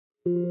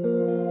Hi,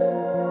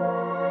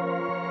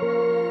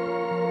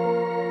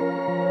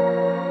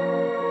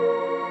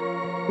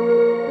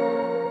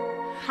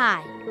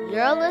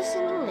 you're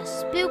listening to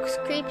Spooks,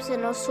 Creeps,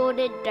 and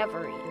Assorted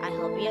Devilry. I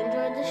hope you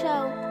enjoyed the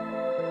show.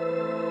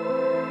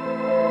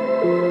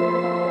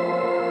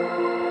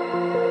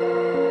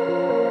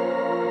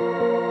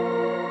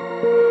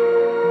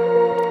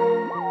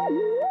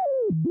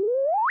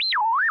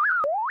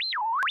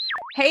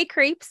 Hey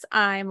Creeps,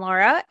 I'm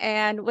Laura,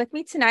 and with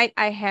me tonight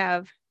I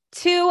have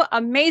two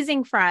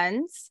amazing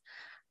friends,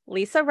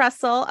 Lisa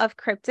Russell of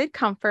Cryptid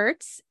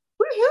Comforts.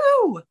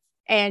 Woohoo!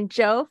 And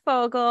Joe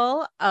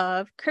Fogle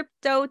of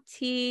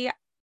Cryptoteology.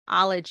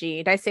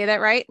 Did I say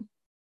that right?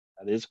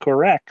 That is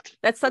correct.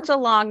 That's such a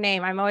long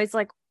name. I'm always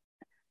like,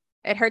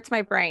 it hurts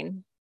my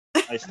brain.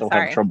 I still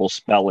have trouble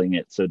spelling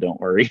it, so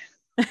don't worry.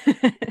 All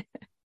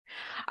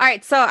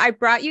right, so I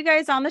brought you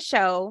guys on the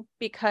show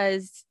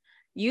because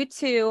you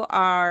two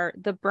are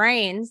the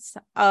brains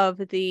of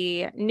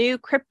the new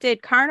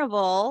cryptid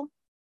carnival,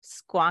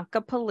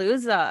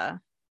 Squonkapalooza.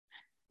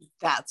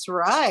 That's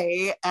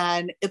right.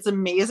 And it's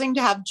amazing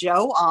to have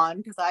Joe on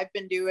because I've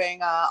been doing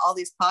all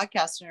these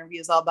podcast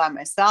interviews all by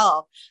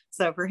myself.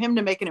 So for him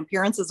to make an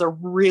appearance is a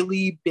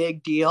really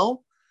big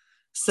deal.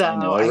 So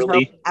I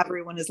hope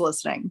everyone is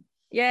listening.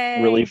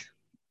 Yay. Really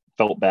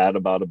felt bad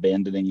about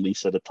abandoning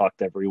Lisa to talk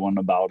to everyone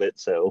about it.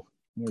 So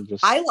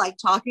I like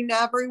talking to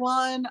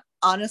everyone.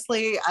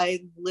 Honestly,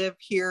 I live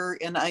here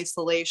in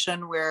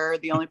isolation where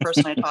the only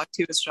person I talk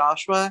to is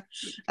Joshua.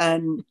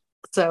 And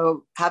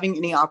so having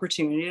any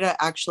opportunity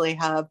to actually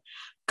have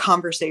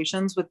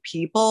conversations with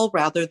people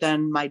rather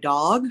than my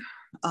dog,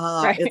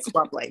 it's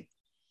lovely.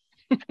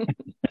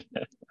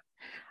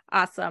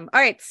 Awesome.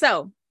 All right.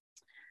 So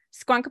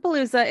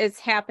Squonkapalooza is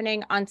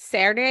happening on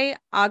Saturday,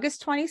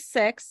 August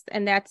 26th,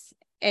 and that's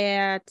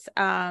at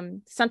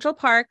Central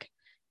Park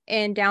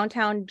in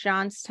downtown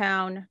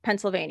Johnstown,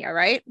 Pennsylvania,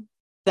 right?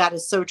 That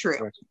is so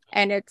true.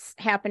 And it's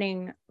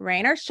happening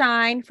rain or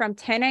shine from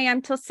 10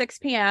 a.m. till 6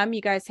 p.m.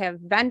 You guys have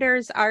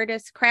vendors,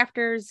 artists,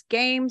 crafters,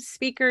 games,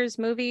 speakers,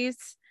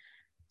 movies.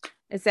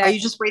 Are you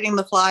just reading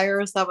the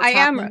flyer? Is that what's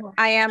happening?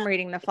 I am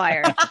reading the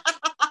flyer.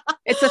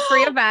 It's a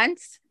free event.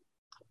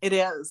 It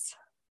is.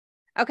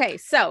 Okay,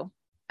 so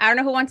I don't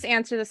know who wants to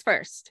answer this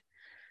first.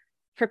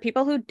 For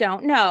people who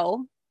don't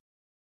know,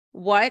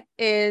 what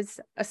is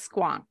a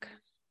squonk?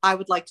 I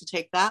would like to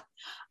take that.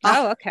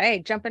 Oh,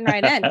 okay. Jumping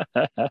right in.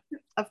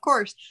 Of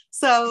course.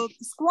 So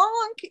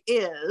squonk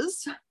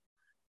is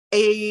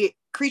a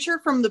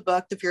creature from the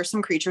book, The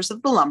Fearsome Creatures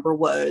of the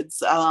Lumberwoods.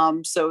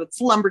 So it's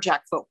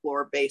lumberjack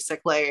folklore,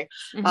 basically.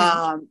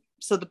 Mm-hmm.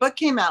 So the book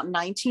came out in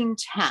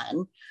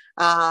 1910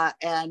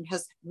 and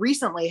has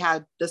recently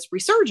had this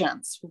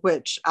resurgence,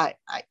 which I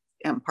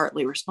am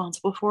partly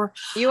responsible for.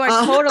 You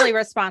are totally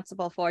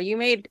responsible for. You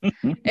made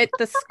it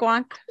the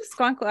squonk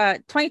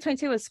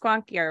 2022 was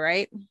squonk year,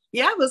 right?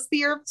 Yeah, it was the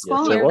year of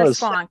squonk. Yes, it was.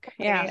 Squonk.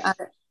 Yeah.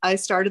 I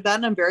started that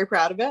and I'm very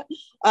proud of it.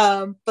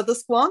 But the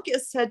squonk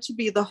is said to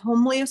be the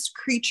homeliest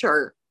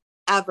creature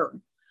ever.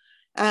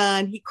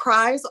 And he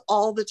cries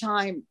all the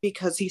time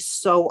because he's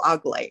so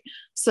ugly.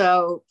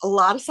 So a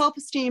lot of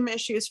self-esteem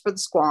issues for the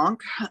squonk.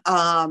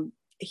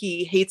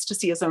 He hates to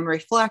see his own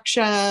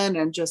reflection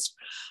and just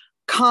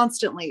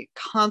constantly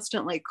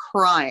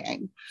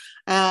crying.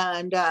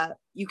 And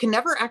you can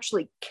never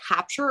actually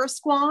capture a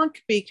squonk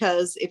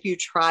because if you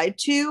tried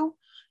to,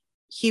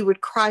 he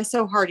would cry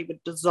so hard he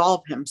would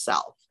dissolve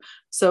himself.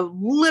 So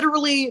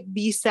literally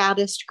the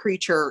saddest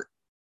creature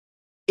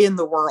in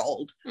the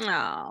world.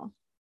 Oh.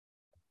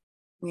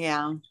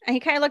 Yeah. And he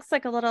kind of looks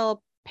like a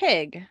little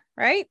pig,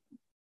 right?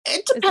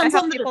 It depends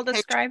on people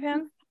describe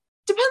him.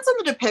 Depends on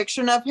the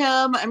depiction of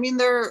him. I mean,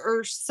 there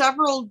are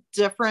several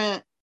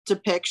different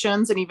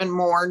depictions and even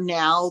more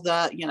now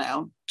that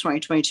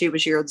 2022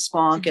 was year of the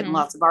squonk, and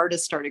lots of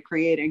artists started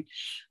creating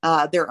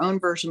their own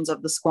versions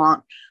of the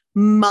squonk.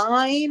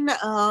 Mine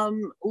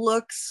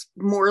looks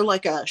more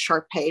like a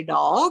Shar-Pei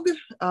dog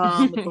with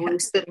a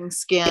loose fitting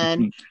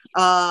skin,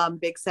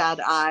 big sad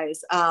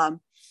eyes.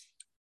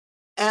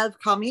 Ev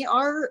Kami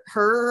art,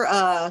 her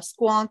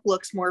squonk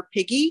looks more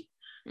piggy.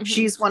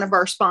 She's one of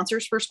our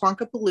sponsors for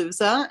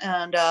Squonkapalooza,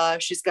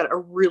 and she's got a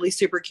really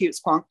super cute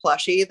squonk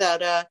plushie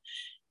that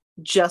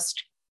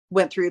just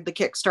went through the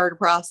Kickstarter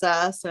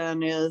process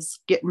and is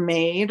getting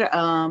made.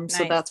 Nice.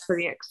 So that's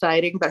pretty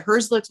exciting, but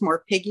hers looks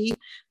more piggy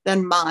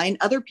than mine.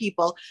 Other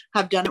people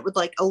have done it with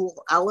like a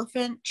little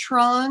elephant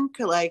trunk,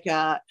 like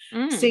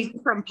Sadie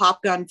from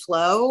Pop Gun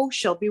Flow.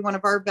 She'll be one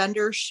of our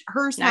vendors.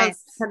 Hers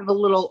has kind of a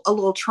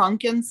little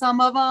trunk in some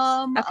of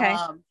them. Okay.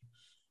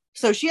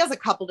 So she has a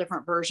couple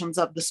different versions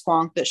of the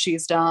squonk that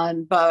she's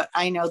done, but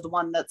I know the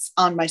one that's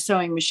on my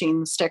sewing machine,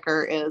 the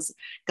sticker, is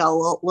got a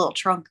little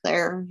trunk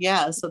there.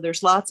 Yeah. So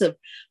there's lots of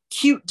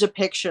cute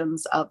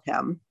depictions of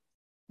him.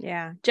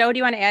 Yeah. Joe, do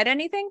you want to add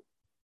anything?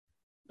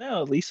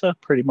 No, Lisa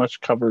pretty much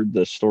covered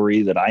the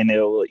story that I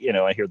know.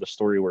 I hear the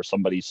story where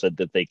somebody said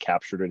that they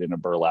captured it in a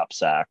burlap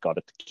sack out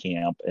at the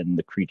camp and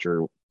the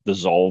creature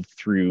dissolved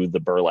through the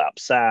burlap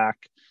sack.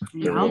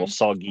 They were a little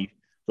soggy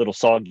little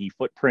soggy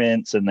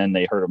footprints, and then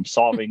they heard him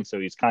sobbing, so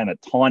he's kind of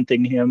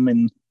taunting him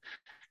in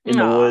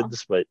the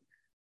woods. But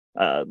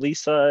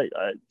Lisa,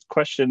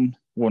 question,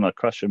 well, not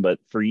question, but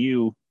for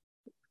you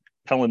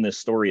telling this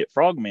story at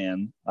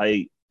Frogman,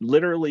 I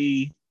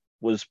literally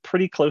was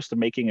pretty close to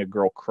making a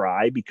girl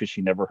cry because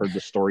she never heard the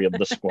story of the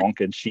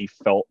squonk, and she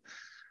felt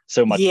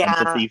so much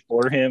empathy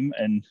for him.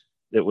 And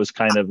it was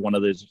kind of one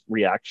of those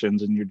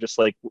reactions. And you're just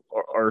like,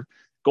 our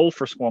goal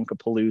for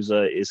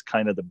Squonkapalooza is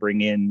kind of to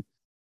bring in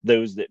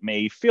those that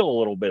may feel a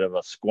little bit of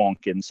a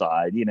squonk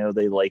inside. You know,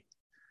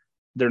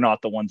 they're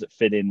not the ones that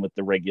fit in with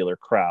the regular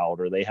crowd,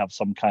 or they have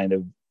some kind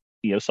of,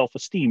 you know,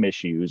 self-esteem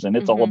issues. And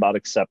it's all about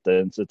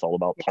acceptance. It's all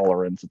about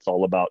tolerance. It's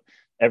all about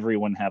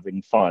everyone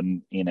having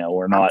fun. You know,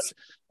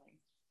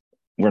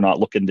 we're not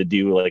looking to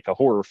do like a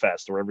horror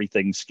fest where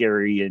everything's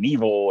scary and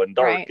evil and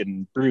dark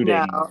and brooding.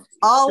 No,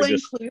 all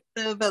inclusive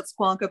at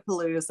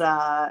Squonkapalooza.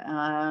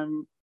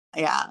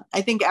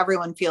 I think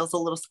everyone feels a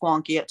little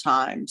squonky at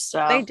times.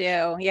 So they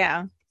do,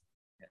 yeah.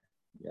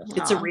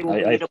 It's a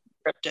relatable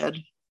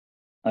cryptid.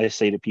 I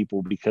say to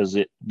people, because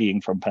it being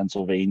from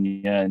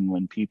Pennsylvania, and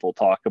when people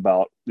talk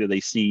about, they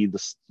see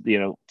this, you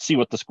know, see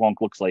what the squonk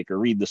looks like or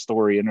read the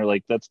story, and they're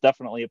like, that's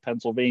definitely a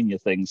Pennsylvania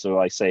thing. So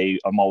I say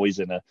I'm always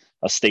in a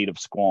state of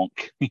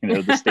squonk, you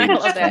know, the state of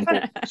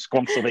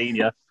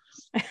Squonksylvania.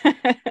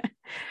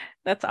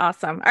 That's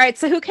awesome. All right,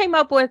 so who came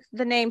up with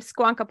the name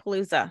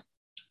Squonkapalooza?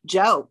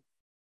 Joe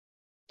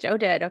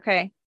did.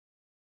 Okay.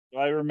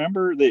 I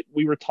remember that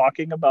we were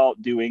talking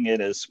about doing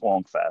it as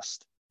Squonk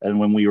Fest, and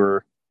when we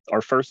were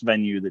our first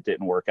venue that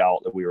didn't work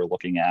out that we were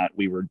looking at,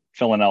 we were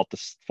filling out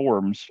the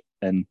forms,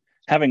 and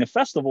having a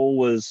festival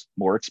was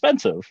more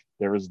expensive.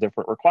 There was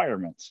different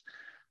requirements.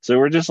 So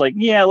we're just like,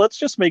 yeah, let's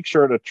just make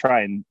sure to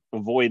try and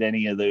avoid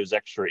any of those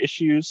extra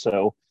issues.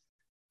 So,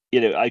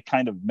 you know, I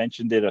kind of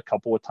mentioned it a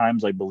couple of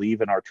times, I believe,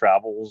 in our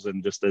travels,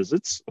 and just as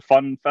it's a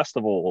fun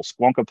festival,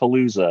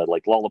 Squonkapalooza,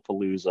 like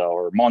Lollapalooza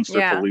or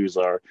Monsterpalooza,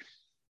 or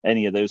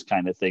any of those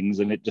kind of things.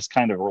 And it just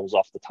kind of rolls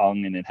off the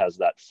tongue, and it has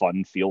that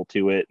fun feel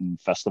to it and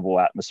festival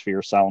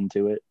atmosphere sound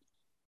to it.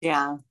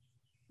 Yeah.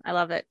 I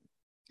love it.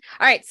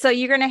 All right. So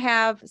you're going to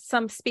have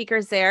some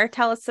speakers there.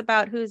 Tell us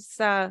about who's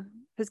going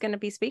to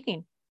be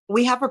speaking.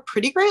 We have a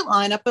pretty great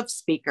lineup of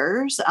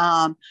speakers.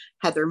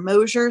 Heather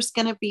Mosier's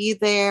going to be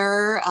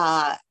there.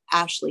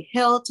 Ashley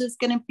Hilt is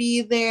going to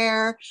be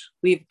there.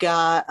 We've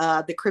got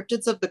the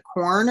Cryptids of the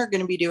Corn are going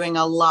to be doing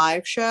a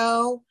live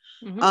show.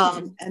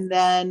 And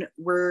then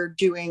we're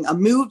doing a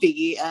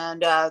movie,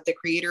 and the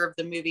creator of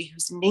the movie,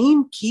 whose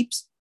name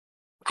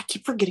I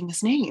keep forgetting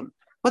his name.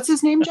 What's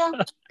his name, Joe?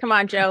 Come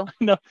on, Joe.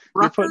 No,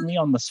 you're putting me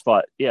on the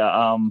spot.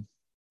 Yeah.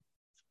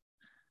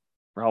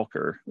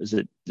 Raucher. Is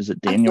it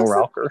Daniel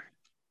Raucher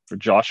or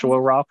Joshua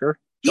Raucher?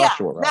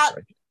 Joshua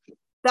Raucher.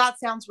 That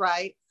sounds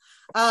right.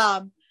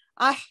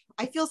 I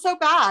feel so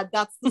bad.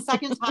 That's the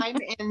second time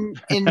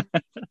in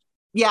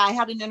I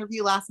had an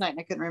interview last night and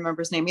I couldn't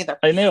remember his name either.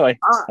 I know. I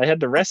had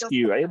to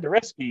rescue. I had to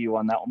rescue you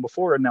on that one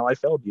before, and now I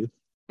failed you.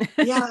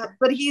 Yeah,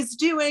 but he's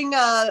doing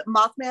a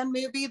Mothman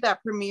movie that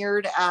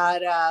premiered at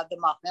the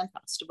Mothman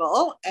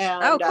Festival,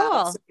 and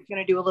cool. So we're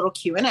going to do a little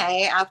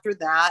Q&A after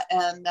that,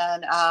 and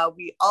then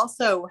we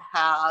also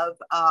have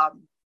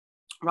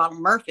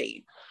Ronald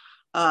Murphy.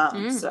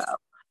 So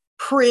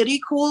pretty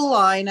cool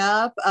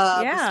lineup.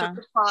 The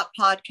Sticker Pop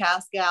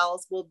podcast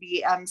gals will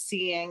be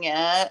emceeing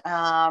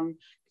it.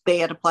 They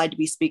had applied to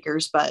be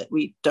speakers, but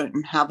we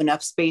don't have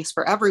enough space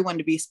for everyone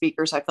to be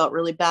speakers. I felt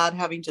really bad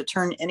having to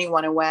turn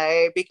anyone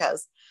away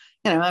because,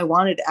 you know, I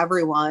wanted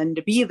everyone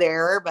to be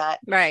there, but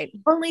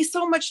only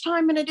so much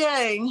time in a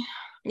day.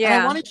 Yeah.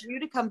 And I wanted you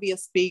to come be a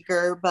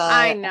speaker, but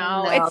I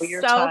know it's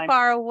so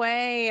far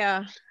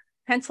away.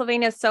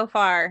 Pennsylvania is so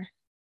far.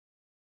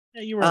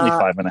 Yeah, you were only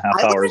 5.5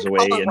 hours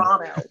away.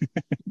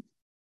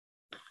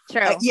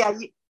 True.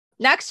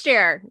 Next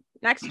year,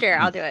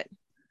 I'll do it.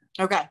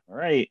 Okay. All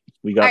right.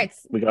 We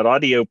got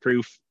audio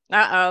proof.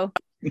 Uh-oh.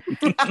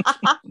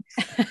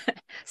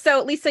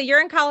 So Lisa, you're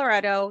in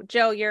Colorado.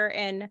 Joe, you're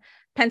in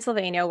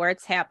Pennsylvania where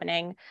it's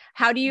happening.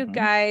 How do you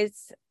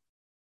guys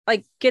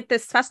like get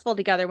this festival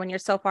together when you're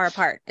so far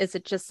apart? Is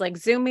it just like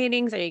Zoom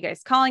meetings? Are you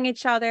guys calling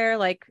each other?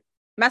 Like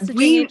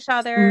messaging each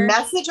other?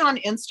 Message on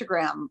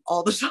Instagram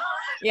all the time.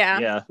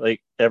 Yeah,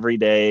 like every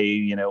day,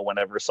 you know,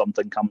 whenever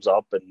something comes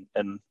up,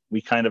 and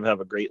we kind of have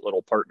a great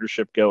little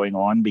partnership going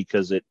on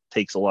because it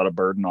takes a lot of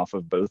burden off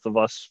of both of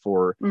us.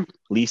 For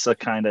Lisa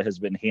kind of has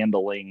been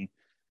handling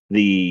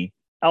the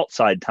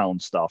outside town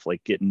stuff,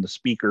 like getting the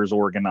speakers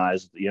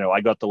organized. You know,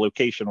 I got the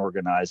location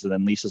organized, and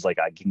then Lisa's like,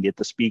 I can get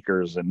the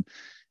speakers, and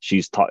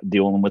she's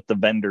dealing with the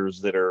vendors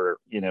that are,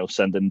 you know,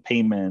 sending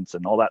payments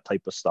and all that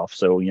type of stuff.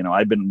 So, you know,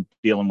 I've been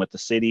dealing with the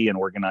city and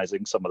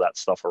organizing some of that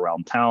stuff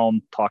around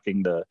town,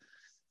 talking to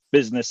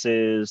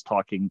businesses,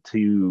 talking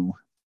to,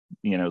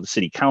 you know, the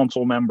city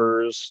council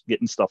members,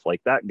 getting stuff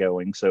like that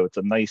going. So it's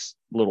a nice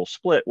little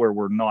split where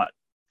we're not,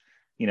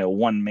 you know,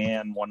 one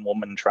man, one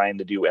woman trying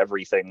to do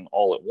everything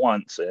all at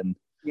once. And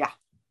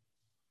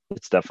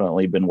it's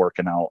definitely been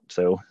working out.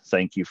 So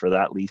thank you for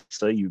that,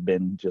 Lisa. You've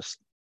been just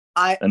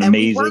And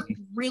we work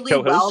amazing really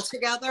co-host. well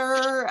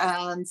together.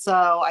 And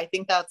so I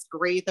think that's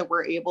great that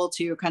we're able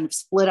to kind of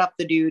split up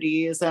the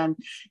duties. And,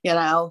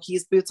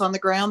 he's boots on the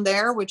ground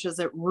there, which is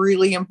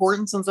really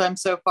important since I'm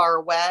so far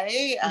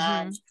away.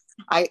 And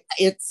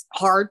it's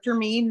hard for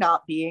me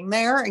not being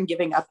there, and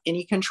giving up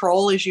any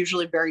control is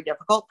usually very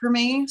difficult for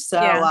me. So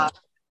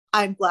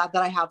I'm glad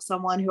that I have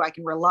someone who I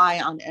can rely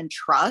on and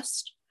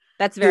trust.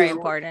 That's very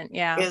important.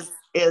 Yeah.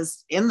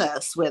 Is in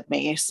this with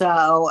me.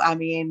 So, I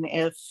mean,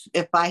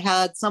 if I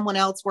had someone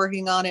else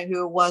working on it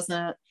who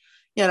wasn't,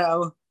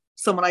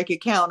 someone I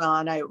could count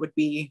on, I'd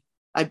be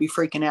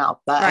freaking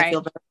out. But I feel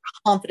very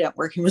confident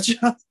working with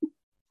John.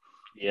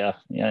 Yeah.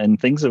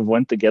 And things have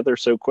went together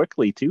so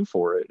quickly too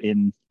for it.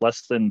 In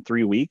less than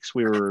 3 weeks,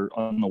 we were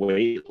on the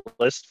wait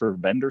list for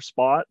vendor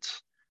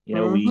spots.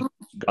 We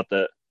got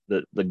the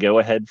go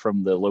ahead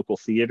from the local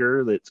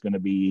theater that's going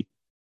to be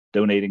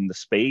donating the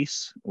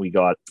space. We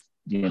got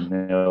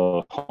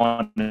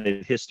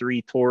haunted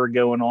history tour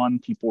going on.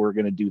 People were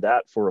going to do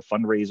that for a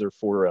fundraiser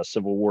for a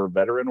Civil War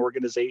veteran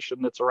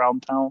organization that's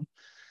around town.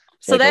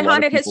 So that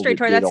haunted history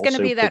tour, that's going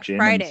to be that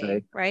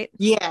Friday, right?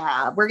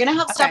 Yeah, we're going to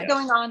have stuff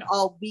going on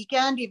all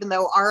weekend, even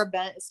though our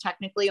event is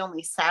technically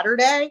only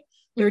Saturday.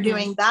 They're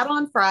doing that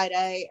on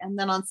Friday. And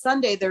then on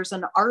Sunday, there's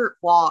an art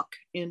walk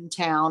in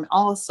town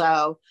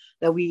also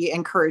that we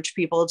encourage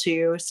people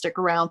to stick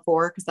around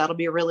for, because that'll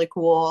be really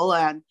cool.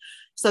 And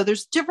so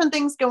there's different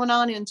things going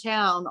on in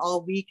town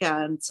all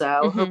weekend.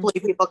 So hopefully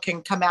people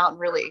can come out and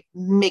really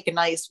make a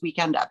nice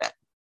weekend of it.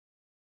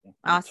 Awesome.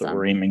 That's what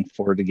we're aiming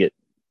for, to get,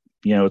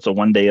 it's a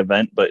 1-day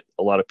event, but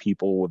a lot of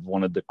people would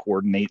wanted to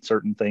coordinate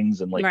certain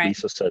things. And like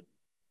Lisa said,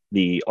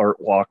 the art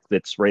walk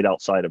that's right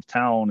outside of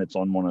town, it's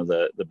on one of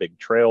the big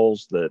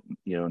trails, that,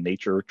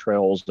 nature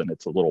trails, and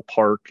it's a little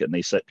park, and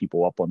they set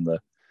people up on the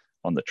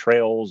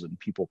trails, and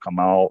people come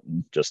out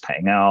and just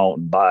hang out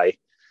and buy,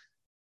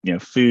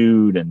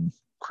 food and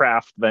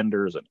craft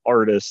vendors and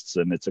artists.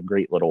 And it's a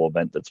great little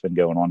event that's been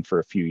going on for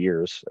a few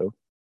years. So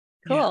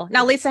cool.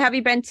 Now, Lisa, have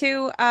you been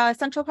to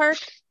Central Park?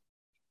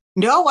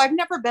 No, I've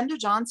never been to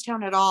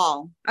Johnstown at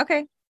all.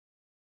 Okay.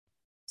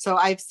 So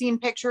I've seen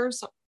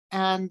pictures,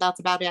 and that's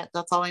about it.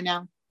 That's all I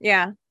know.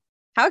 Yeah.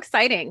 How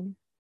exciting.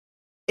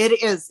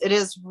 It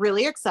is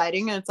really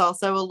exciting. And it's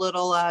also a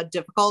little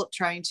difficult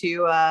trying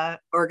to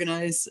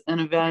organize an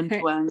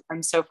event when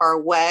I'm so far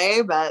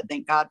away, but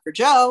thank God for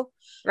Joe.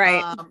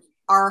 Right.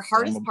 Our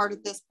hardest part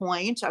at this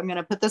point, I'm going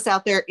to put this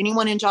out there.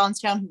 Anyone in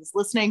Johnstown who's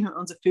listening, who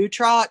owns a food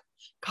truck,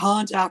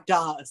 contact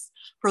us,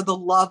 for the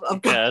love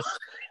of God.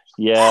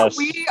 Yes.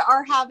 We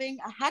are having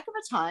a heck of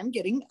a time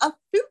getting a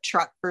food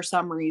truck for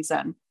some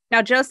reason.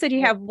 Now, Joe said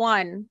you have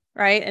one,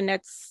 right? And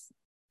it's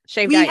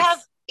shaved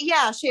ice.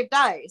 Shaved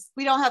ice.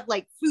 We don't have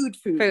like food.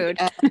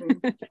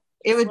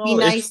 It would be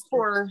nice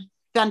for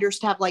vendors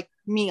to have like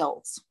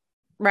meals.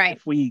 Right.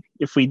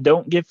 If we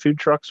don't get food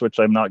trucks, which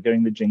I'm not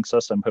going to jinx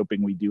us, I'm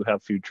hoping we do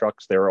have food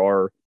trucks. There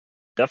are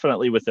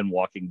definitely within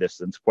walking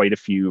distance quite a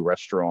few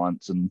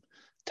restaurants and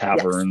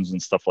taverns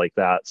and stuff like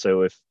that.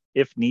 So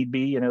if need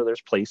be,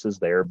 there's places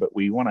there, but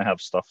we want to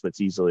have stuff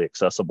that's easily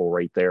accessible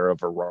right there, a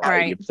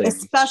variety of things.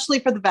 Especially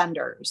for the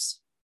vendors.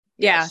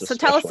 Yeah. So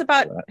tell us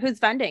about who's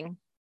vending.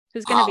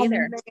 Who's going to be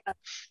there? Man.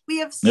 We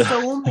have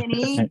so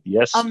many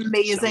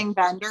amazing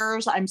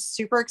vendors. I'm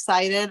super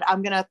excited.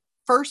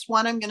 First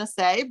one I'm going to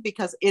say,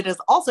 because it is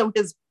also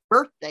his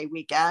birthday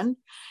weekend,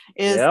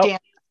 is Dan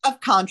of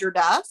Conjure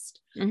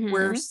Dust.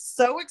 We're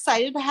so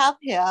excited to have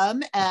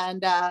him,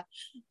 and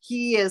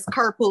he is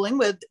carpooling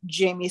with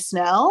Jamie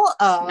Snell.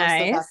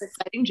 Nice. So that's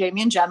exciting.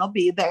 Jamie and Jen will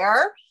be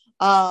there.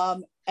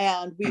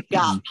 And we've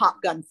got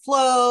Pop Gun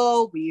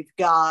Flo. We've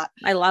got,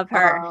 I love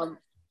her.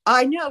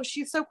 I know,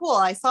 she's so cool.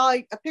 I saw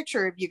a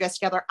picture of you guys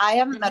together. I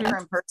haven't met her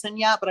in person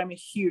yet, but I'm a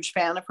huge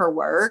fan of her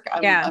work.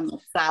 I'm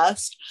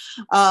obsessed.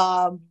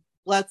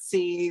 Let's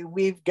see.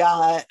 We've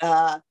got,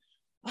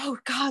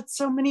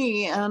 so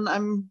many. And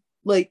I'm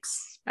like,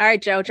 all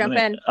right, Joe, jump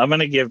in. I'm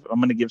gonna give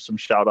some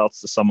shout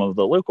outs to some of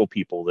the local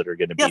people that are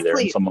going to be there,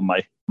 please. and some of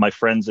my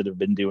friends that have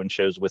been doing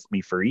shows with me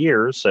for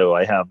years. So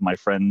I have my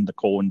friend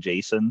Nicole and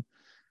Jason.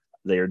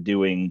 They are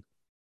doing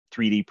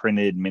 3D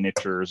printed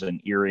miniatures and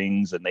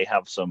earrings, and they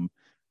have some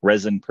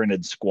resin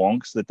printed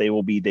squonks that they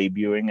will be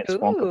debuting at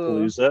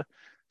Squonkapalooza.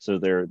 So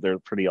they're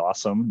pretty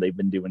awesome. They've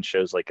been doing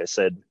shows, like I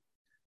said,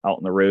 out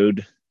on the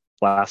road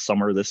last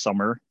summer, this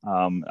summer.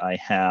 I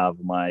have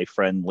my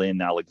friend Lynn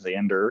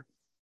Alexander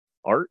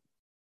Art.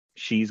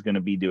 She's going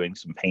to be doing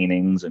some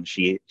paintings, and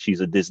she's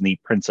a Disney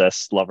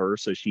princess lover,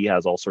 so she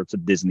has all sorts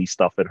of Disney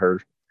stuff at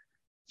her.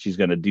 She's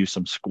going to do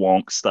some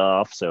squonk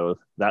stuff, so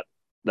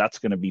that's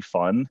going to be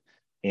fun.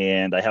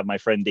 And I have my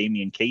friend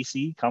Damian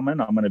Casey coming.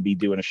 I'm going to be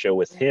doing a show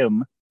with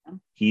him.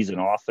 He's an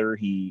author.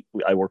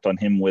 I worked on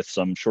him with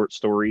some short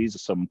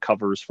stories, some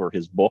covers for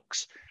his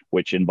books,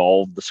 which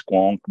involved the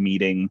squonk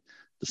meeting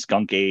the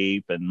skunk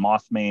ape and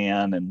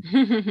Mothman, and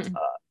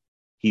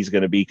he's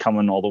going to be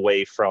coming all the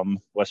way from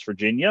West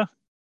Virginia.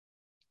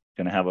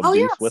 Going to have a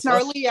booth with us.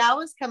 Snarly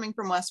Owl is coming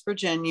from West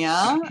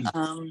Virginia,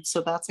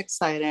 so that's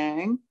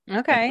exciting.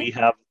 Okay.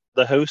 And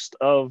the host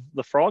of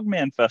the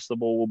Frogman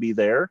Festival will be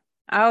there.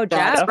 Oh,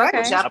 That's Jeff. right.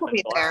 Okay. Jeff will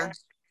be there.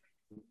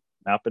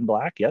 Map in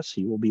Black, yes,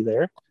 he will be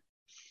there.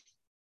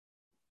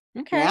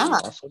 Okay. Yeah.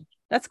 Awesome.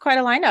 That's quite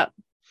a lineup.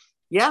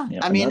 Yeah. Yeah,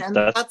 I and mean, that- and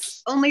that's-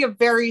 that's only a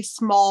very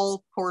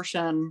small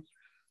portion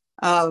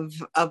of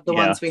the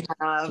ones we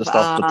have. Just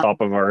off the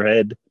top of our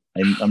head.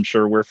 I'm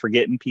sure we're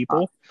forgetting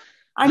people.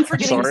 I'm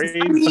forgetting.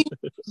 Sorry. I mean,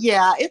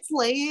 yeah, it's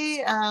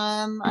late.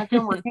 I've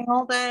been working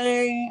all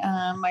day.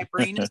 My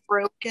brain is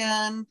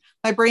broken.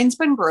 My brain's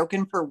been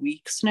broken for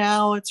weeks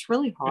now. It's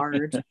really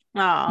hard.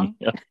 Oh.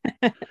 Yeah.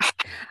 All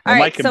Well,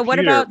 right. So what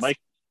about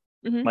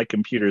my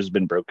computer's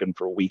been broken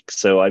for weeks,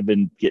 so I've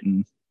been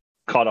getting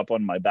caught up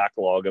on my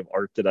backlog of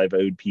art that I've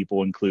owed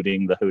people,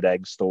 including the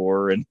Hodag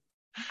store. And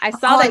I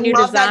saw that new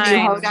design. That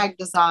new Hodag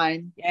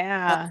design.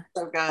 Yeah. That's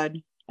so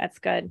good. That's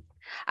good.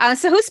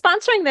 So who's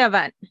sponsoring the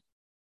event?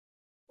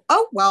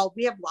 Oh, well,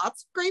 we have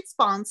lots of great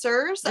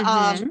sponsors.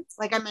 Mhm.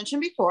 Like I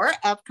mentioned before,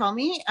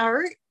 Evkami,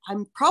 or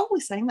I'm probably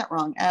saying that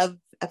wrong.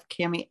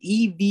 Evkami,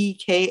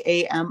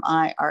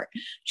 Evkami art.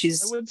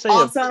 She's I would say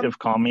awesome. if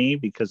Kami,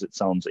 because it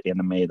sounds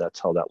anime, that's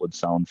how that would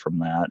sound from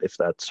that. If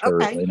that's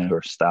her, Okay.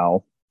 her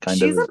style.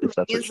 She's if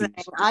that's what amazing.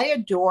 I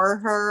adore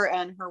her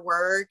and her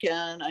work,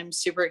 and I'm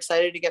super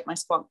excited to get my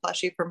Spunk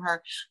plushie from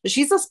her. But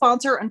she's a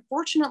sponsor.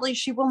 Unfortunately,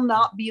 she will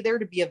not be there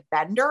to be a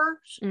vendor,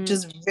 which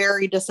is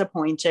very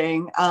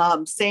disappointing.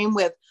 Same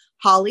with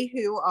Holly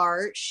Who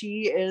Art.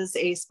 She is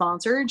a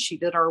sponsor and she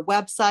did our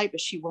website,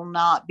 but she will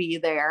not be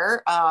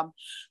there.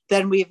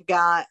 Then we've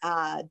got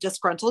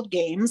Disgruntled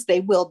Games.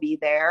 They will be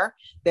there.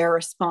 They're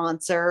a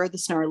sponsor. The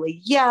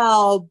Snarly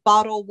Yell,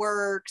 Bottle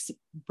Works,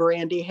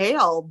 Brandy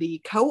Hale,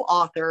 the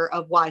co-author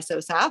of Why So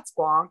Sad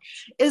Squonk,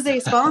 is a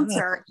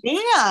sponsor,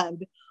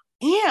 and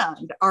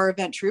our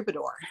event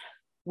troubadour,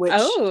 which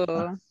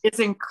is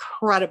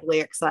incredibly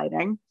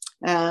exciting.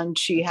 And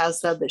she has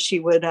said that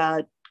she would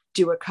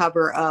do a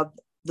cover of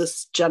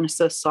this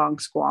Genesis song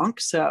Squonk,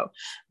 so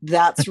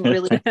that's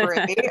really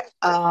great.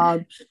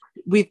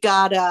 We've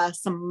got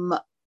some,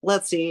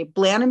 let's see,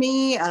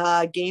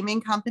 Blanamy Gaming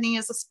Company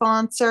is a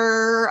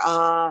sponsor.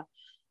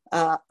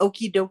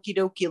 Okie Dokie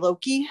Dokie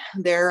Loki,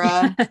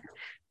 they're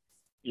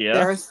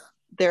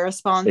they're a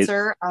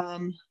sponsor.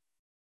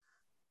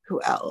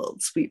 Who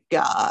else? We've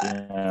got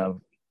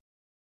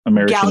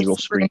American Galaxy Eagle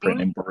Screen Print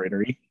Printing.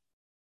 Embroidery,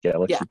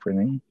 Galaxy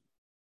Printing,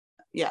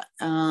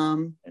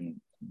 and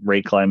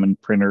Ray Kleiman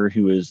Printer,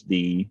 who is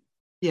the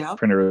Yeah.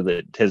 printer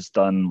that has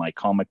done my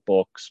comic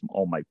books,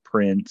 all my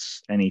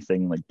prints,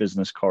 anything like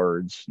business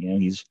cards. You know,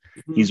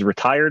 he's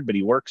retired, but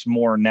he works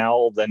more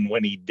now than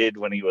when he did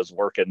when he was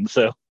working.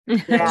 So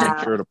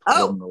Yeah. sure to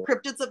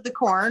Cryptids of the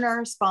Corn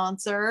are a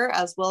sponsor,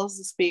 as well as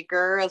the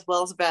speaker, as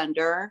well as a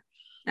vendor.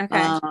 Okay.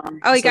 You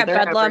so got they're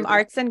Bedlam everywhere.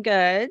 Arts and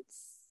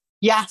Goods.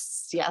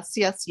 Yes.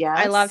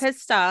 I love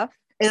his stuff.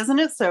 Isn't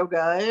it so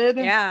good?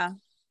 Yeah.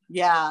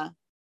 Yeah.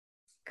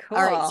 Cool.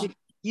 All right. So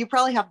you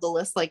probably have the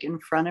list like in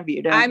front of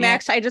you, don't you?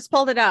 I just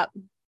pulled it up.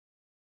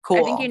 Cool.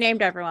 I think you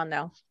named everyone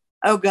though.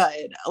 Oh,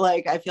 good.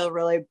 Like I feel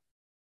really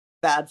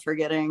bad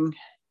forgetting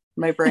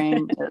my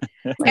brain.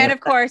 And of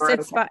course,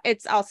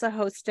 it's also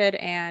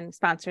hosted and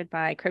sponsored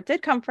by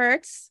Cryptid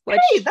Comforts. Which,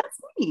 hey, that's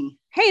me.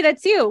 Hey,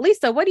 that's you,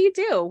 Lisa. What do you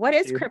do? What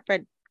is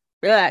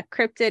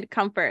Cryptid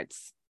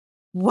Comforts?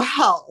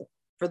 Well,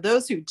 for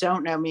those who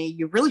don't know me,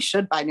 you really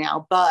should by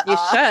now. But you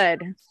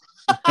should.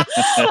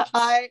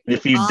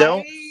 If you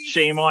don't,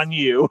 shame on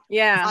you.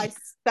 Yeah. I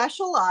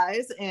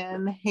specialize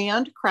in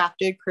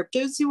handcrafted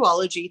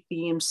cryptozoology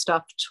themed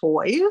stuffed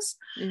toys.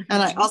 And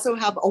I also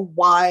have a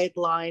wide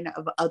line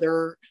of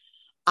other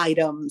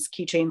items,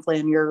 keychains,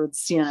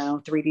 lanyards,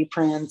 3D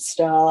print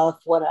stuff.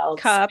 What else?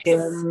 Cups.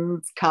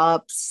 Pins,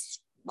 cups,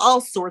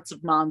 all sorts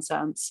of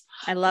nonsense.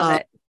 I love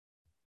it.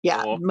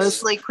 Yeah, Cool.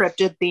 Mostly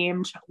cryptid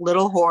themed,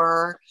 little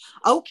horror.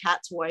 Oh, cat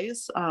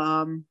toys.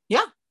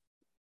 Yeah.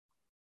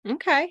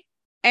 Okay.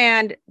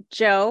 And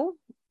Joe,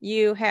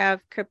 you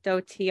have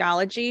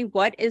Cryptoteology.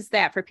 What is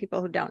that for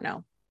people who don't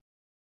know?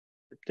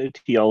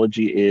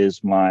 Cryptoteology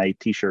is my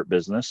t-shirt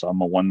business. I'm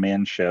a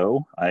one-man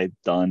show. I've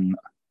done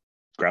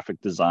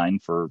graphic design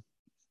for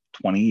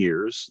 20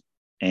 years.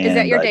 And is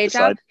that your day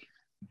job?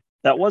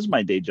 That was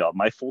my day job.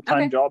 My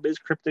full-time job is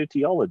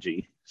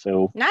Cryptoteology.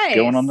 So nice.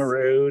 Going on the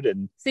road.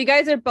 And so you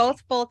guys are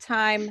both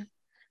full-time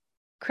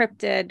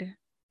cryptid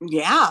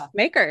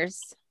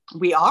makers.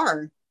 We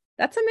are.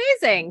 That's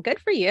amazing. Good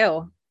for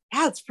you.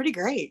 Yeah, it's pretty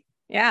great.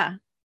 Yeah.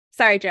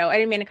 Sorry, Joe. I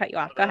didn't mean to cut you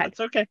off. Go ahead. It's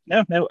okay.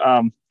 No.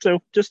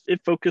 So just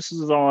it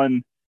focuses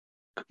on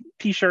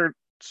t-shirts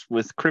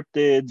with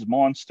cryptids,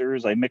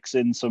 monsters. I mix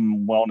in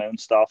some well-known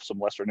stuff, some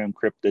lesser-known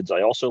cryptids.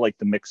 I also like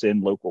to mix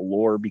in local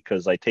lore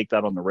because I take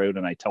that on the road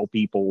and I tell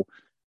people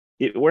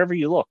wherever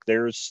you look,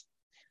 there's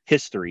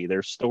history,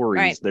 there's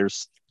stories,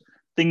 there's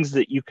things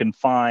that you can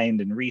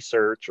find and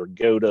research, or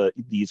go to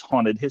these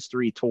haunted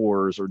history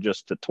tours, or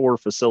just to tour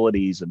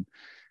facilities and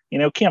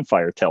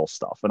campfire tell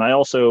stuff. And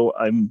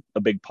I'm a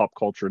big pop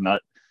culture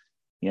nut,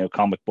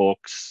 comic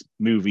books,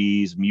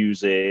 movies,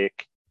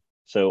 music,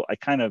 So I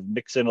kind of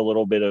mix in a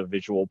little bit of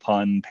visual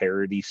pun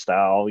parody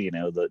style,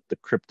 the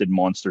cryptid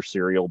monster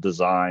cereal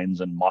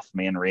designs and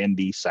Mothman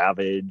Randy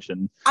Savage.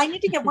 And I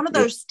need to get one of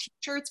those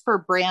t-shirts for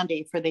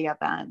Brandy for the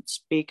event,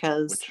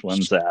 because which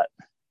one's that?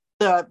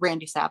 The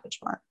Randy Savage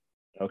one.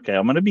 Okay,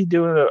 I'm going to be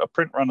doing a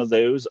print run of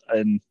those,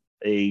 and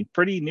a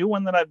pretty new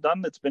one that I've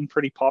done that's been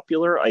pretty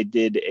popular. I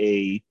did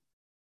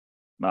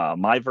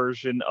my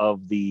version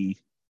of the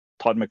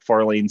Todd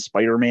McFarlane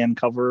Spider-Man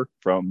cover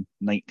from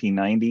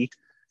 1990.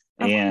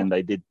 And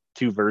I did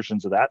 2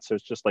 versions of that. So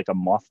it's just like a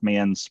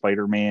Mothman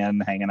Spider-Man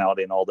hanging out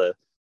in all the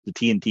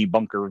TNT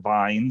bunker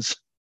vines.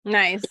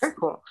 Nice. Very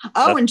cool.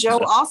 Oh, and Joe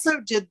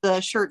also did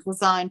the shirt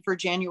design for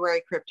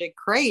January Cryptid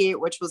Crate,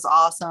 which was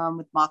awesome,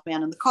 with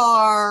Mothman in the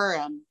car.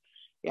 And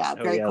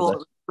very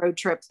cool. Road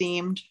trip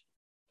themed.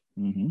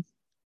 Mm-hmm.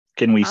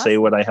 Can we say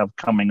what I have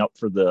coming up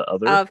for the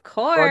other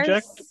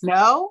project?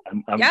 No?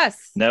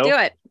 Yes, no? Do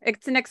it.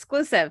 It's an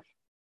exclusive.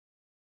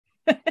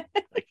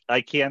 I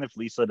can if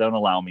Lisa don't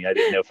allow me. I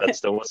didn't know if that's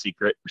still a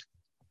secret.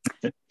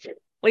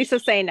 Lisa,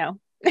 say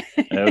no.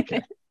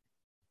 Okay.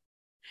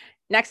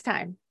 Next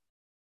time.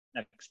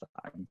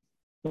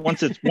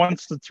 Once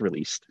it's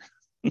released.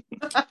 All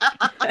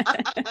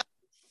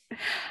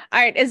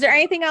right. Is there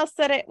anything else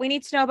that we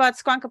need to know about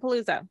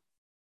Squonkapalooza?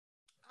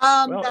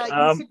 That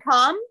you should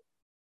come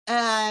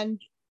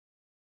and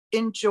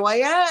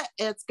enjoy it.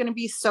 It's going to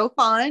be so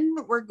fun.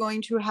 We're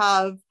going to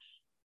have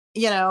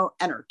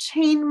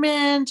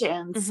entertainment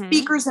and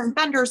speakers and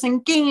vendors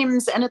and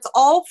games, and it's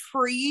all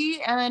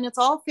free and it's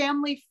all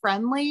family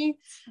friendly.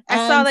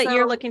 I saw that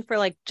you're looking for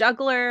like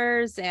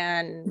jugglers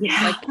and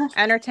like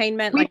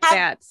entertainment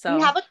that. So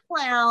we have a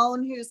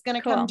clown who's going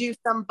to come do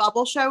some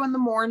bubble show in the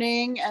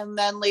morning, and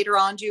then later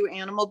on do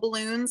animal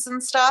balloons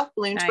and stuff,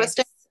 balloon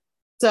twisting.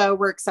 So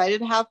we're excited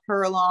to have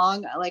her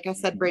along. Like I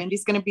said,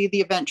 Brandy's going to be the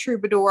event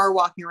troubadour,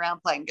 walking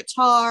around playing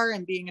guitar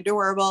and being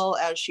adorable,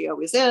 as she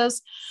always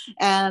is.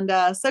 And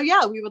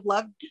we would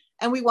love,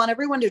 and we want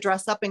everyone to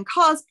dress up in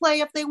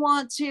cosplay if they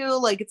want to.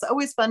 Like, it's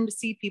always fun to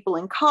see people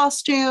in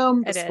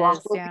costume. The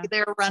Squonk will be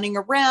there running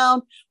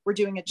around. We're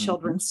doing a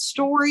children's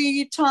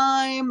story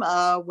time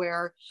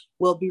where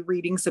we'll be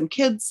reading some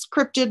kids'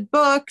 cryptid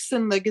books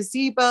in the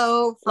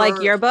gazebo. Like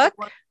your book?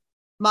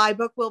 My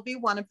book will be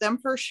one of them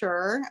for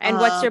sure. And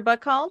what's your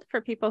book called for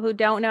people who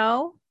don't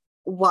know?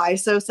 Why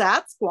So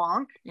Sad,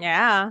 Squonk?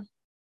 Yeah,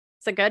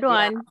 it's a good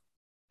one.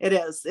 Yeah, it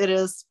is. It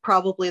is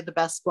probably the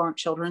best Squonk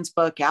children's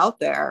book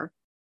out there.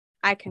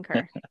 I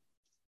concur.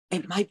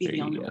 It might be the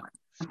only one.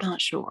 I'm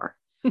not sure.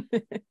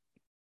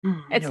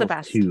 It's the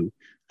best.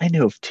 I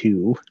know of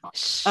two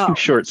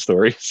short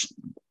stories.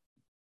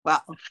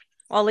 Wow.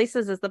 Well,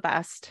 Lisa's is the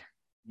best.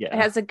 Yeah. It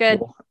has a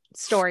good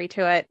story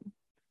to it.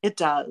 It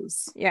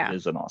does. Yeah. It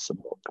is an awesome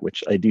book,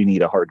 which I do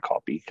need a hard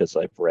copy because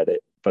I've read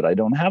it, but I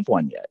don't have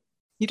one yet.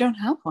 You don't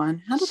have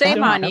one?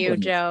 Shame on you,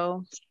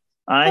 Joe.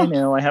 I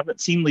know. I haven't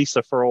seen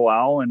Lisa for a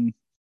while, and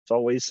it's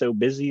always so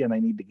busy, and I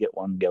need to get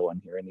one going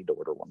here. I need to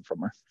order one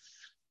from her.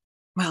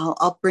 Well,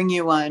 I'll bring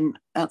you one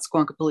at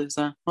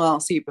Squonkapalooza. Well,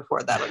 I'll see you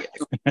before that. I'll get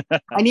you.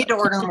 I need to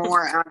order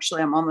more,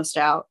 actually. I'm almost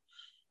out.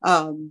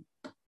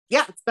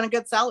 It's been a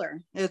good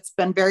seller. It's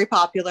been very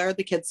popular.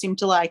 The kids seem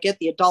to like it.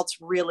 The adults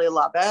really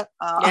love it.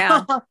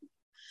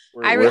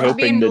 We're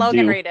being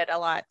Logan read it a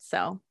lot.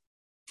 So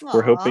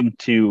we're hoping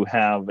to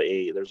have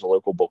there's a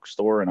local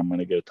bookstore, and I'm going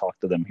to go talk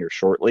to them here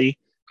shortly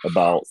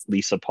about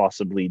Lisa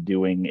possibly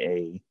doing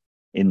a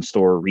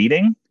in-store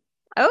reading.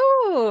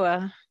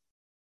 Oh,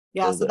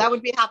 yeah. So that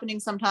would be happening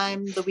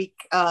sometime the week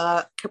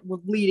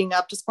leading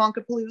up to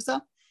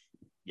Squonkapalooza.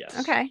 Yes.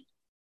 Okay.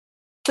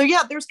 So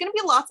yeah, there's going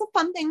to be lots of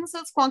fun things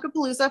at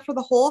Squonkapalooza for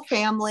the whole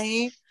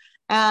family,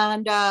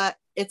 and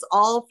it's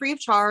all free of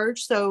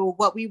charge. So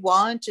what we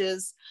want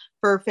is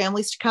for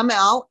families to come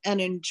out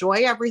and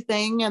enjoy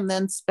everything, and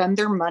then spend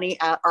their money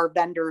at our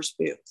vendors'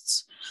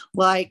 booths.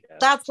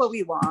 That's what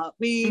we want.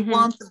 We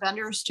want the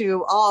vendors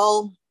to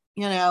all,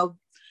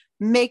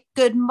 make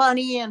good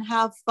money and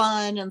have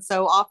fun. And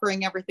so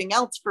offering everything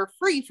else for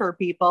free for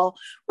people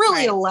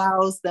really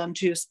allows them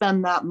to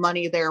spend that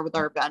money there with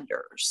our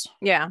vendors.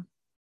 Yeah.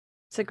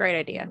 It's a great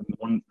idea.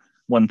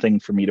 One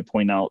thing for me to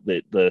point out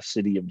that the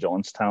city of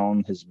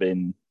Johnstown has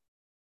been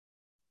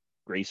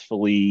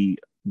gracefully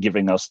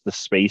giving us the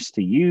space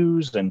to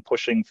use and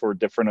pushing for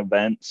different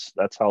events.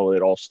 That's how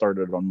it all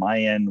started on my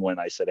end when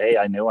I said, hey,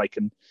 I know I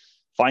can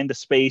find a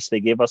space.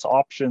 They gave us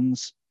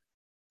options.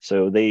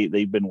 So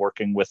they've been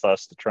working with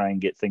us to try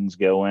and get things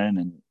going.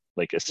 And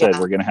like I said,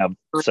 we're going to have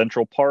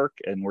Central Park,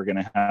 and we're going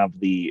to have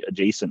the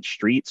adjacent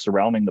streets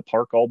surrounding the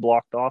park all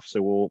blocked off. So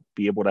we'll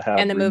be able to have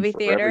and the movie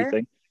theater.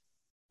 Everything.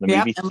 The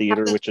movie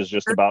theater, which is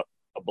just about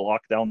a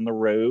block down the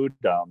road,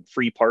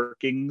 free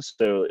parkings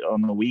so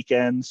on the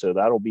weekend. So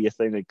that'll be a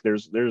thing. Like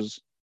there's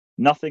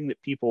nothing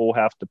that people will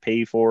have to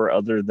pay for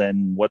other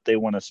than what they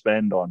want to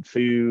spend on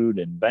food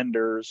and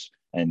vendors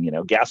and,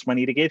 gas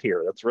money to get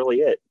here. That's really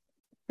it.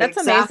 That's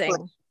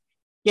amazing.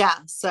 Yeah.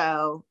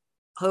 So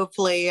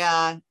hopefully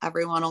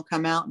everyone will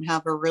come out and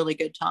have a really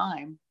good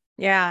time.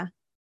 Yeah.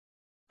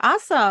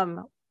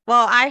 Awesome.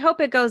 Well, I hope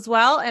it goes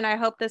well, and I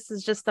hope this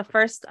is just the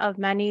first of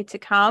many to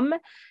come.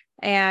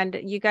 And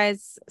you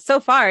guys, so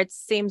far, it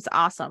seems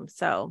awesome.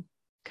 So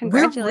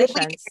congratulations.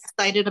 We're really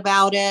excited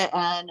about it,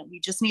 and we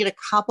just need a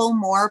couple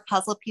more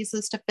puzzle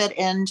pieces to fit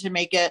in to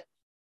make it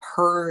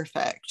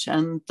perfect.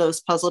 And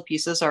those puzzle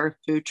pieces are a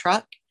food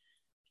truck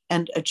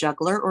and a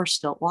juggler or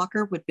stilt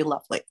walker would be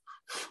lovely.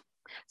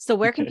 So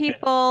where can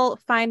people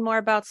find more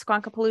about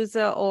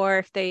Squonkapalooza, or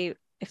if they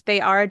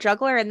are a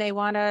juggler and they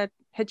want to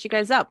hit you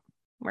guys up?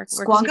 Where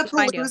can people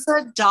find you?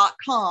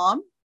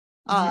 Squonkapalooza.com,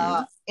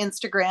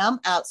 Instagram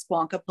at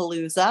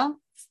Squonkapalooza,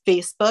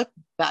 Facebook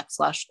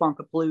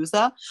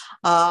 /Squonkapalooza.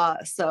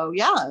 So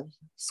yeah,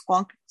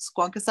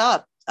 squonk us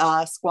up.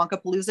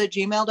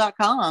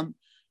 Squonkapalooza@gmail.com.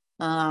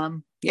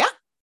 Yeah.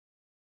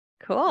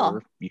 Cool.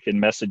 Or you can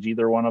message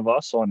either one of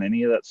us on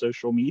any of that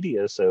social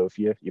media. So if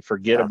you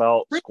forget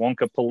about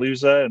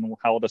Squonkapalooza and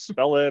how to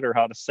spell it or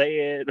how to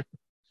say it.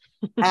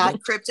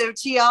 At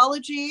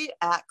Cryptoteology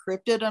at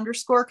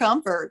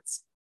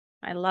cryptid_comforts.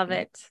 I love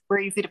it.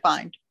 We're easy to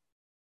find.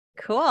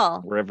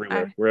 Cool. We're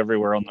everywhere. We're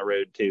everywhere on the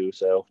road too.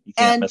 So you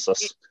can't miss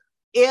us.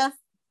 If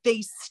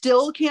they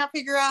still can't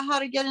figure out how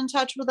to get in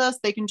touch with us,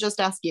 they can just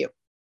ask you.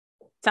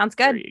 Sounds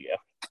good. There you go.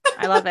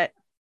 I love it.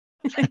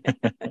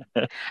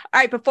 All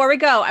right, before we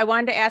go, I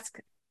wanted to ask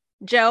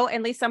Joe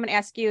and Lisa, I'm going to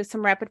ask you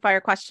some rapid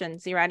fire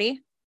questions. You ready?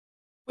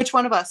 Which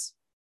one of us?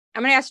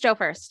 I'm going to ask Joe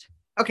first.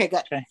 Okay,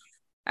 good. Okay.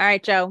 All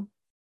right, Joe.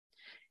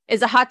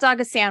 Is a hot dog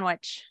a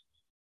sandwich?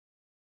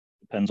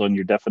 Depends on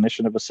your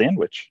definition of a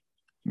sandwich.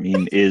 I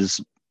mean,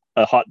 is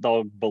a hot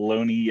dog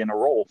bologna in a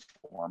roll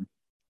form?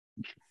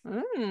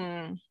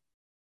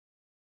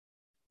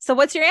 So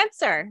what's your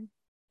answer?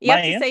 You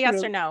have to say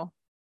yes or no.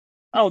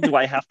 Oh, do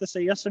I have to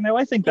say yes or no?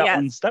 I think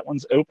that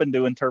one's open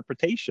to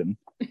interpretation.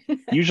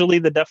 Usually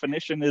the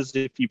definition is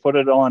if you put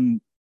it on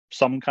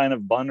some kind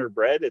of bun or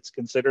bread, it's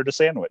considered a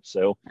sandwich.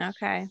 So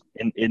okay.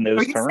 In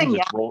those terms,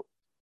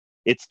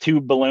 it's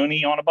two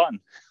bologna on a bun.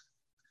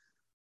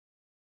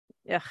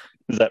 Yeah.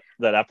 Is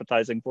that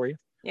appetizing for you?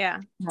 Yeah.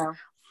 No.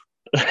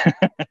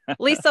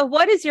 Lisa,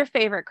 what is your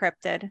favorite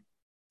cryptid?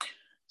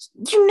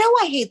 You know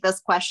I hate this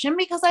question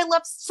because I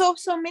love so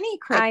many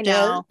cryptids. I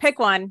know. Pick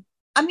one.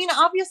 I mean,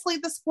 obviously,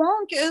 the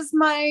squonk is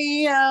my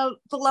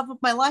the love of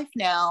my life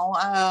now.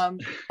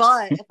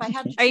 But if I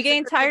had to, are you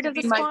getting tired of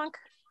the squonk?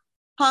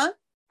 Huh?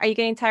 Are you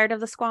getting tired of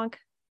the squonk?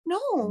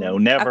 No,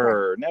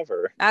 never.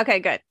 Okay,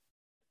 good.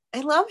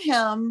 I love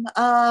him.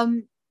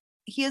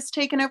 He has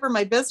taken over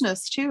my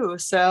business too,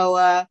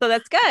 so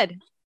that's good.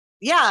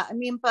 Yeah, I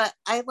mean, but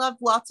I love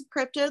lots of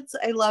cryptids.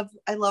 I love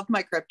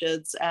my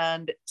cryptids,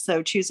 and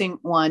so choosing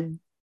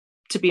one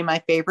to be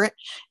my favorite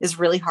is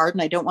really hard,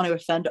 and I don't want to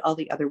offend all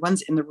the other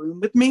ones in the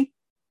room with me.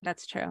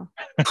 That's true.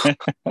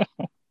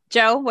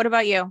 Joe, what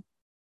about you?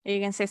 Are you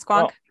gonna say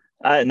squonk?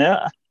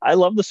 Well, I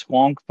love the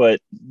squonk, but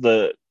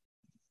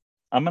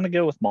I'm gonna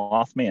go with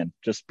Mothman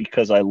just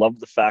because I love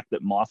the fact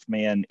that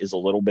Mothman is a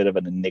little bit of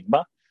an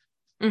enigma.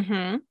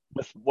 Mm-hmm.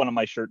 With one of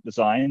my shirt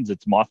designs,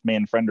 it's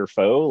Mothman, friend or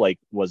foe. Like,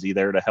 was he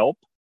there to help?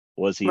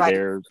 Was he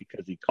there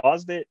because he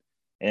caused it?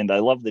 And I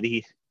love that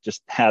he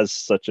just has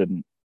such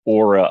an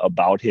aura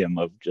about him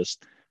of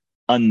just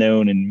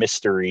unknown and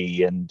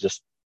mystery, and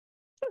just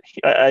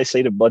I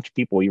say to a bunch of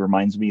people, he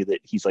reminds me that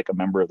he's like a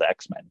member of the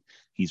X-Men.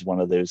 He's one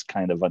of those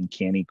kind of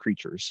uncanny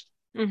creatures.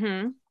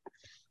 Mm-hmm.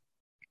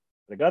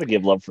 I got to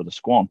give love for the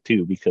squonk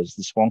too, because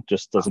the squonk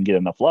just doesn't get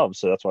enough love,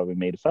 so that's why we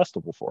made a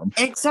festival for him.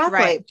 Exactly.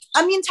 Right.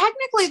 I mean,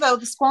 technically though,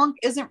 the squonk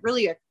isn't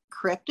really a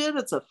cryptid,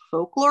 it's a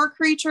folklore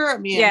creature. I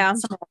mean,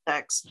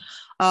 semantics.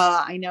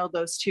 I know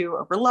those two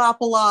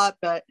overlap a lot,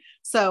 but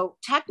so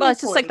technically, well,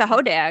 it's just like the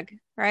hodag,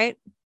 right?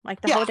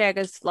 Like the hodag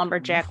is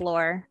lumberjack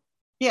lore.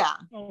 Yeah.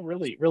 Well,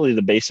 really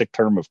the basic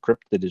term of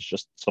cryptid is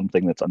just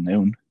something that's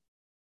unknown.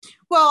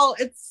 Well,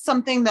 it's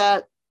something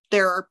that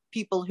there are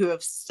people who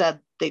have said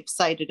they've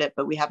cited it,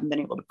 but we haven't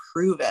been able to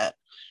prove it.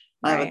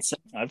 Right. I would say.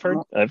 I've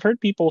heard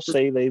people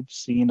say they've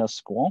seen a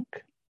squonk.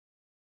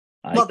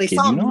 Well, they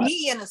saw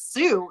me in a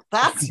suit.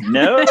 That's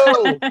nope.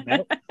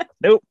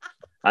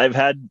 I've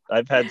had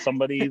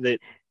somebody that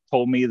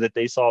told me that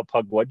they saw a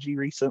pugwudgie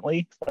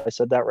recently. If I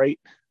said that right.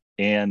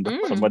 And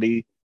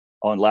somebody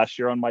on last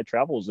year on my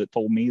travels that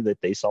told me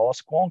that they saw a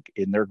squonk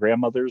in their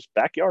grandmother's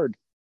backyard.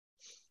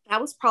 That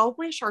was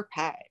probably a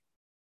Sharpay.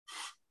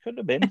 Could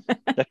have been.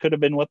 That could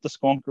have been what the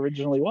squonk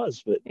originally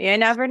was, but you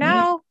never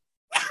know.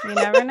 You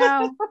never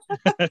know.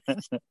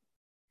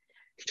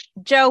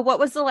 Joe, what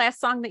was the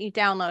last song that you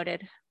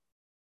downloaded?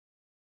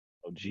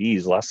 Oh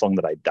geez, last song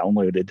that I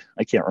downloaded.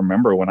 I can't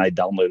remember when I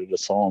downloaded a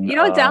song. You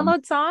don't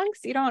download songs?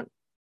 You don't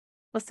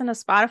listen to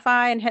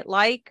Spotify and hit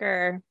like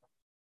or?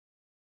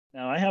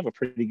 No, I have a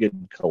pretty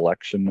good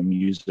collection of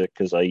music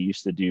because I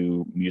used to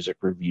do music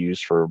reviews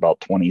for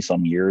about 20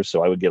 some years.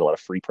 So I would get a lot of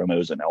free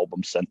promos and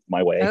albums sent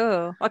my way.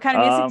 Oh, what kind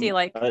of music do you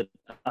like?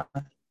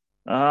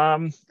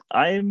 I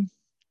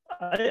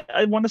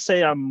want to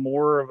say I'm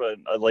more of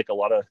I like a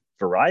lot of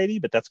variety,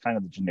 but that's kind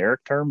of the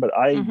generic term. But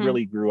I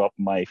really grew up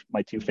my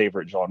two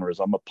favorite genres.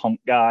 I'm a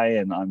punk guy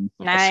and I'm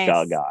a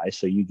ska guy.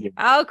 So you give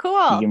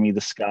cool. You give me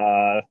the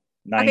ska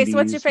Okay, so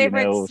what's your 90s,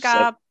 favorite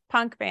ska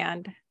punk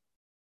band?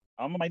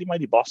 I'm a Mighty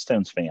Mighty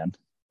Bosstones fan.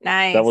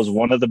 Nice. That was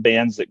one of the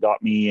bands that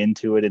got me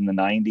into it in the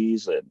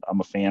 90s. And I'm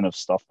a fan of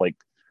stuff like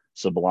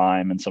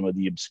Sublime and some of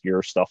the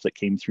obscure stuff that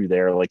came through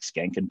there, like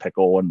Skank and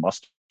Pickle and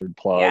Mustard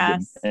Plug.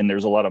 Yes. And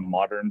there's a lot of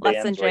modern Less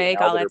Than bands Jake, right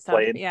now all that are stuff.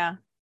 playing. Yeah.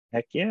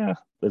 Heck yeah.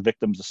 The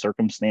Victims of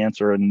Circumstance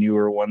are a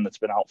newer one that's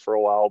been out for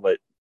a while, but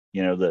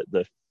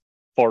the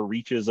far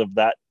reaches of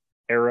that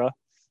era,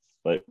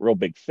 but Real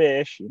Big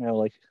Fish,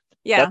 like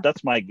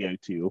that's my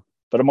go-to.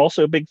 But I'm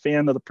also a big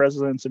fan of the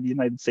Presidents of the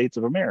United States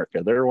of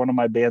America. They're one of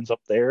my bands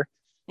up there.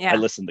 Yeah. I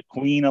listen to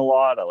Queen a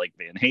lot. I like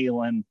Van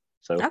Halen.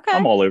 So okay.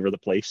 I'm all over the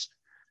place.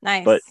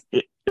 Nice. But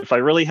if I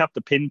really have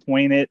to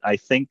pinpoint it, I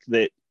think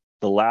that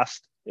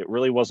it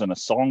really wasn't a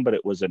song, but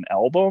it was an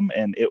album,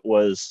 and it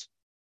was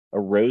A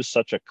Rose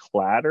Such a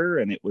Clatter,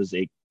 and it was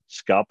a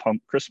ska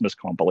punk Christmas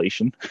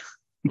compilation.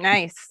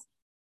 Nice.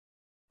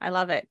 I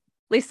love it.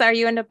 Lisa, are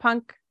you into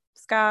punk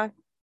ska?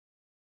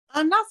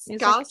 Not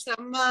ska so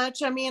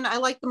much. I mean, I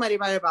like the Mighty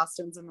Mighty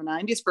Bosstones in the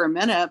 90s for a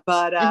minute,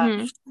 but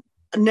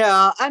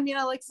no, I mean,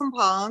 I like some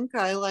punk.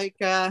 I like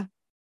a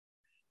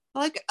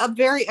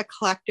very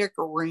eclectic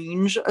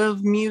range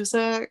of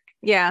music.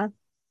 Yeah.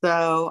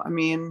 So, I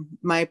mean,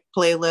 my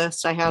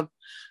playlist, I have,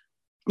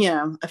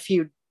 a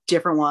few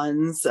different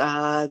ones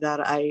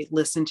that I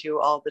listen to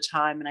all the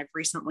time. And I've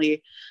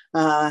recently,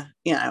 I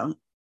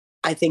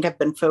think I've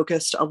been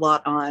focused a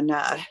lot on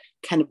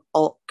kind of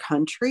alt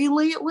country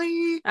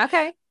lately.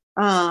 Okay.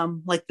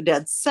 Like the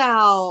Dead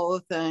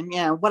South and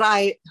what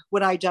I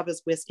dub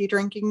as whiskey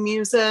drinking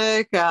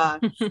music,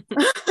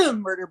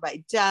 Murder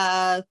by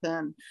Death,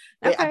 and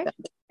I've been a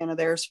fan of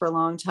theirs for a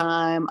long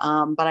time.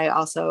 But I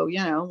also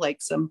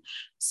like some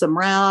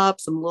rap,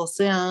 some Lil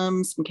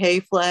Sims, some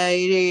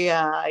K-Flay.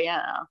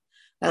 I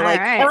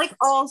like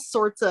all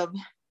sorts of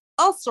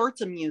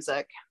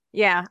music.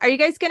 Yeah. Are you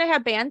guys gonna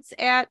have bands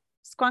at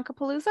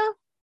Squonkapalooza?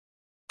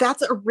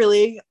 That's a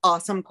really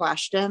awesome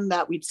question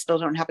that we still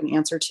don't have an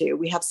answer to.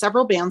 We have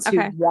several bands who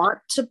want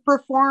to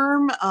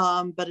perform,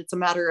 but it's a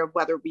matter of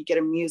whether we get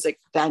a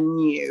music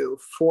venue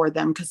for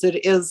them, because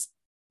it is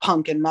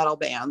punk and metal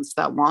bands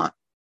that want.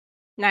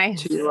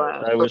 Nice.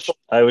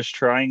 I was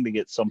trying to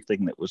get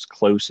something that was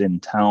close in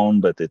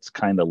town, but it's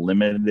kind of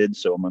limited.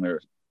 So I'm going to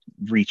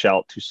reach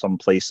out to some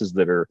places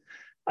that are,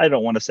 I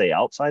don't want to say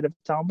outside of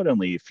town, but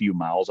only a few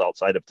miles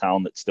outside of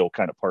town. That's still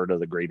kind of part of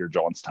the greater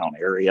Johnstown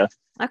area.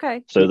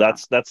 Okay. So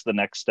that's the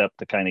next step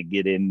to kind of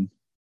get in.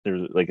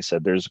 There's, like I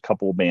said, there's a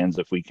couple of bands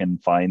if we can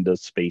find a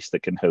space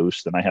that can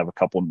host, and I have a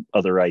couple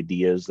other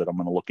ideas that I'm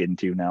going to look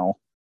into now.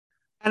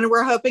 And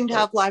we're hoping to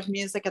have live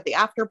music at the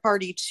after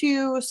party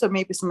too. So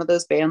maybe some of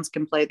those bands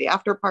can play the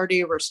after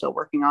party. We're still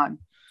working on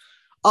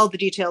all the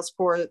details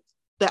for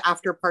the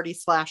after party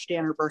 /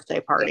 dinner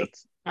birthday party.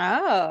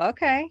 Oh,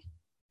 okay.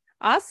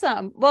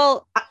 Awesome.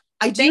 Well,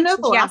 I do know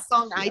the last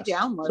song I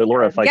downloaded. So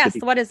Laura,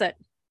 what is it?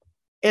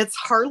 It's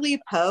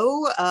Harley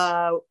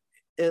Poe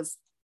is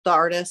the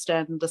artist,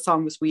 and the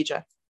song was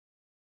Ouija.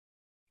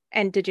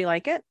 And did you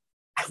like it?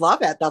 I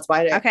love it. That's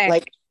why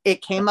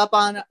it came up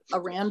on a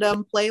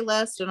random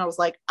playlist, and I was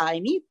like, I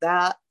need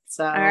that.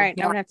 So all right,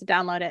 now I'm gonna have to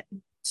download it.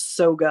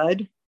 So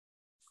good.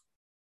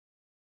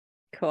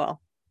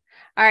 Cool.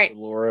 All right,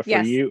 Laura,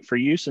 for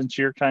you, since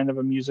you're kind of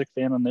a music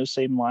fan on those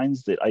same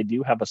lines, that I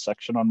do have a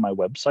section on my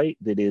website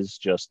that is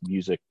just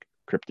music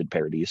cryptid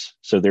parodies.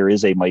 So there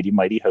is a Mighty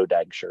Mighty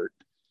Hodag shirt.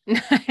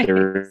 Nice.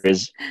 There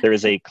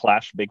is a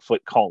Clash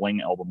Bigfoot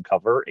Calling album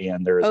cover,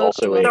 and there is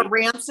also the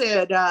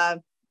Rancid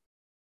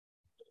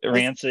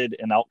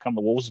and Out Come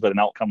the Wolves, but an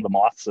Out Come the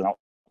Moths and Out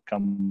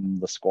Come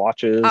the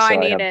Squatches.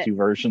 I have two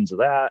versions of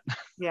that.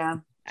 Yeah.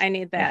 I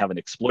need that. I have an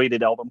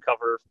Exploited album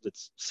cover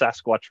that's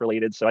Sasquatch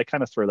related. So I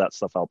kind of throw that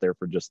stuff out there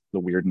for just the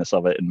weirdness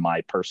of it and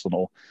my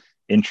personal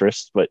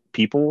interest, but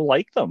people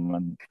like them.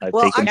 And I've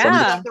taken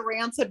some. The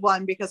Rancid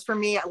one, because for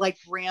me, like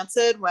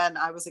Rancid when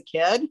I was a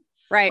kid,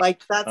 right?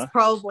 Like that's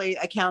probably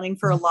accounting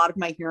for a lot of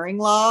my hearing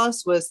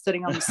loss, was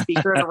sitting on the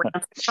speaker at a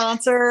Rancid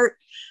concert,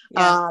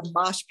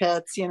 mosh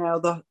pits,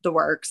 the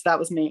works. That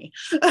was me.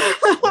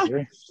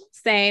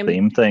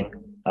 Same thing.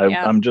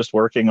 I'm just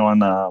working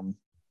on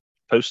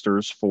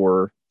posters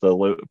for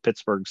the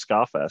Pittsburgh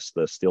Ska Fest,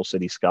 the Steel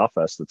City Ska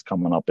Fest that's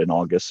coming up in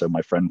August. So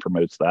my friend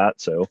promotes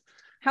that. So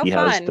he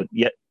has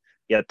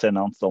yet to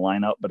announce the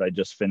lineup, but I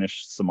just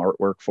finished some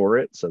artwork for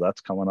it. So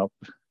that's coming up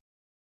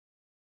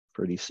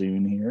pretty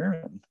soon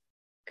here.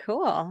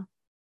 Cool.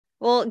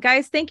 Well,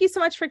 guys, thank you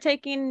so much for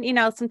taking,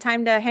 some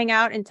time to hang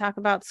out and talk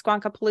about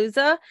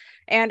Squonkapalooza.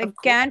 And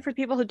again, for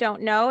people who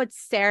don't know, it's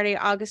Saturday,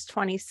 August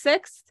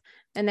 26th,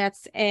 and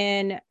that's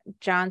in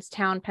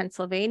Johnstown,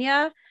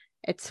 Pennsylvania.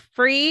 It's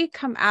free.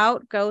 Come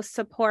out, go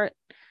support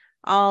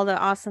all the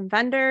awesome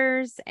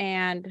vendors,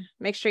 and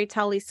make sure you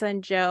tell Lisa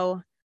and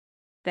Joe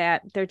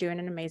that they're doing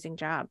an amazing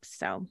job.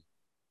 So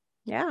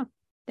yeah,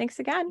 thanks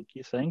again.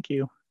 Thank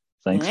you.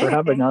 Thanks for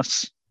having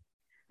us.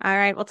 All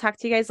right. We'll talk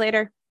to you guys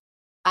later.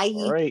 Bye.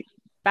 All right.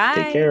 Bye.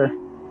 Take care.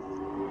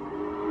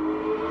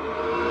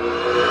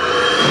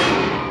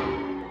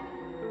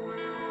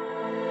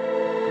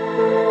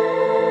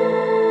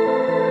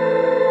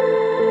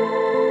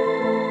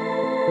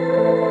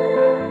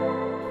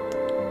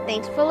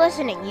 Thanks for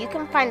listening. You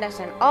can find us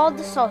on all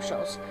the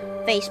socials: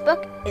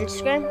 Facebook,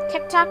 Instagram,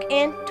 TikTok,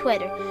 and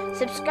Twitter.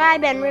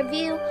 Subscribe and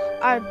review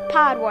our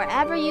pod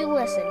wherever you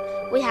listen.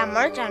 We have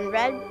merch on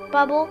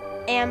Redbubble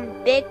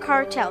and Big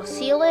Cartel.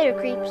 See you later,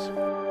 creeps.